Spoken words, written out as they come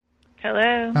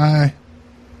Hello? Hi.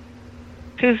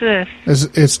 Who's this?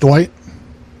 It's Dwight.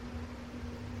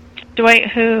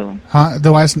 Dwight who? Huh?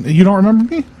 You don't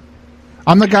remember me?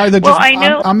 I'm the guy that I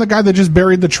know. I'm the guy that just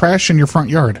buried the trash in your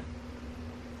front yard.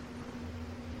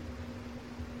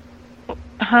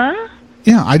 Huh?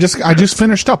 Yeah, I just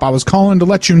finished up. I was calling to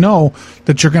let you know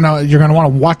that you're gonna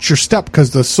want to watch your step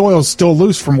because the soil's still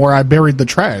loose from where I buried the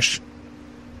trash.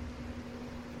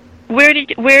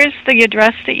 Where's the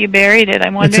address that you buried it?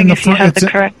 I'm wondering if you have the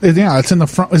correct. Yeah, it's in the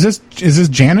front. Is this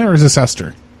Janet or is this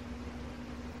Esther?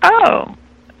 Oh,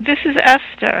 this is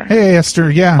Esther. Hey,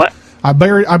 Esther. Yeah, what? I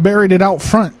buried it out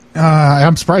front.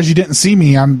 I'm surprised you didn't see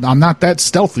me. I'm not that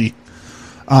stealthy.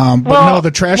 But no,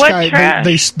 the trash guy trash?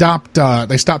 they stopped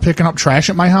picking up trash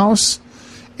at my house,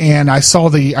 and I saw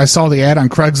the ad on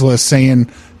Craigslist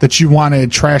saying that you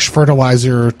wanted trash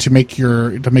fertilizer to make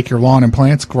your lawn and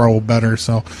plants grow better.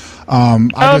 So,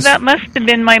 that must have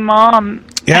been my mom.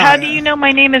 Yeah. How do you know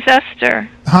my name is Esther?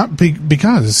 Huh?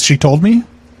 Because she told me.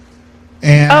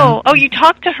 And you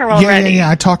talked to her already. Yeah,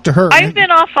 I talked to her. I've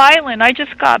been off island. I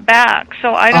just got back,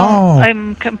 so I don't.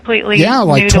 I'm completely new to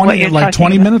what you're talking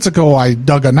 20 about. minutes ago, I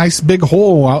dug a nice big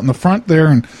hole out in the front there,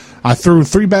 and I threw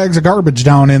 3 bags of garbage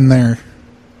down in there.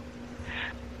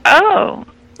 Oh,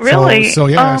 really? So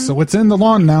it's in the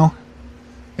lawn now.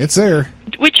 It's there.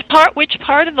 Which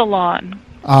part of the lawn?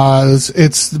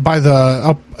 It's by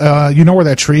the you know where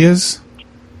that tree is?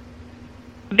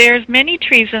 There's many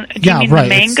trees. Do you mean right. the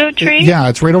mango tree?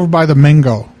 It's right over by the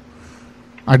mango.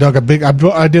 I dug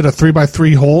I did a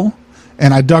 3x3 hole,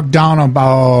 and I dug down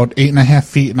about 8.5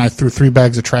 feet, and I threw 3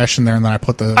 bags of trash in there, and then I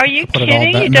put the. Are you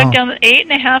kidding? You dug down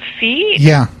 8.5 feet?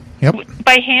 Yeah. Yep.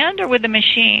 By hand or with a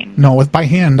machine? No, by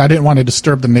hand. I didn't want to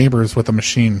disturb the neighbors with a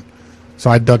machine, so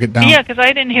I dug it down. Yeah, because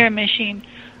I didn't hear a machine.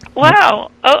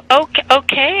 Wow. Oh,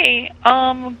 okay.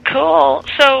 Cool.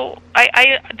 So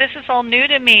this is all new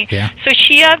to me. Yeah. So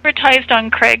she advertised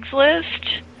on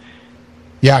Craigslist.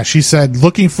 Yeah, she said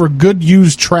looking for good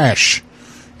used trash,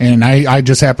 and I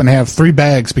just happened to have 3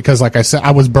 bags because, like I said,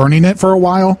 I was burning it for a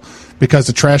while because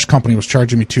the trash company was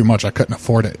charging me too much. I couldn't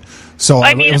afford it. So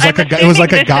it was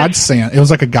like a godsend. It was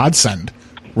like a godsend,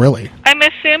 really. I'm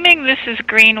assuming this is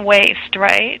green waste,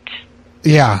 right?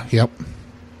 Yeah. Yep.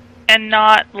 And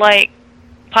not like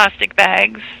plastic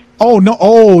bags. Oh no!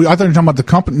 Oh, I thought you were talking about the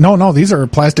company. No, these are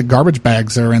plastic garbage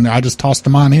bags that are in there. I just tossed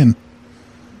them on in.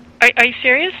 Are you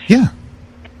serious? Yeah.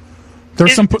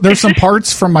 There's some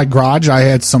parts from my garage. I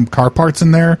had some car parts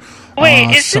in there.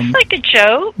 Wait, is this like a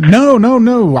joke?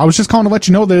 No. I was just calling to let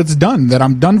you know that it's done. That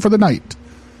I'm done for the night.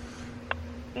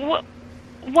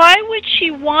 Why would she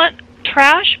want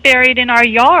trash buried in our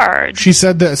yard? She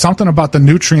said that something about the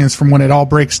nutrients from when it all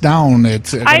breaks down.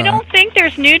 I don't think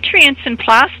there's nutrients in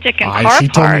plastic and car parts. She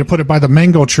told me to put it by the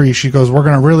mango tree. She goes, "We're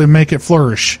going to really make it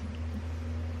flourish."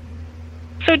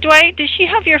 So, Dwight, does she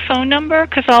have your phone number?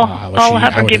 Because I'll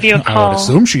have her give you a call. I would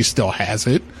assume she still has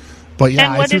it. But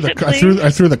yeah, I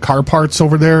threw the car parts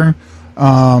over there.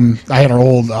 I had an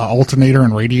old alternator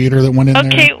and radiator that went in there.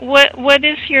 Okay, what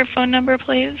is your phone number,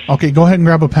 please? Okay, go ahead and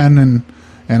grab a pen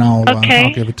and I'll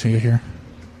give it to you here.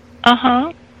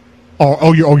 Uh-huh.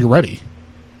 You're ready?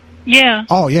 Yeah.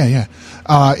 Oh, yeah.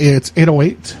 It's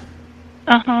 808.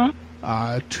 Uh-huh.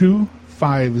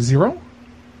 250.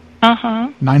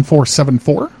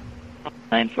 9474.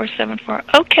 9474.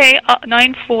 Okay,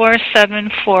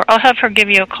 9474. I'll have her give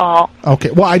you a call.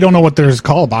 Okay. Well, I don't know what there's a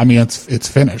call about. I mean, it's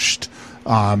finished.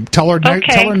 Tell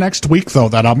her next week though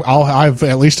that I'll have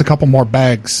at least a couple more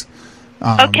bags.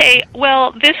 Okay.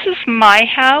 Well, this is my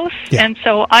house, and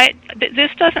so this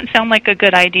doesn't sound like a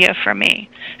good idea for me.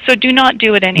 So do not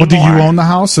do it anymore. Well, do you own the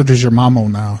house, or does your mom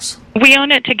own the house? We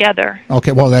own it together.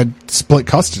 Okay. Well, that split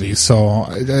custody, so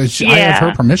I have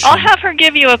her permission. I'll have her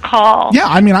give you a call. Yeah,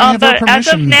 I mean, I have her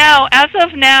permission. As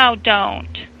of now, don't.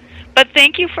 But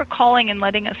thank you for calling and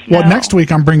letting us know. Well, next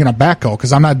week I'm bringing a backhoe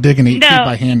because I'm not digging 8 feet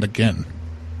by hand again.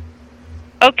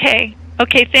 Okay.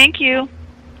 Okay. Thank you.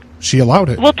 She allowed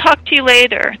it. We'll talk to you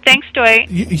later. Thanks, Dwight.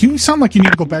 You sound like you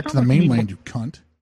need to go back to the mainland, you cunt.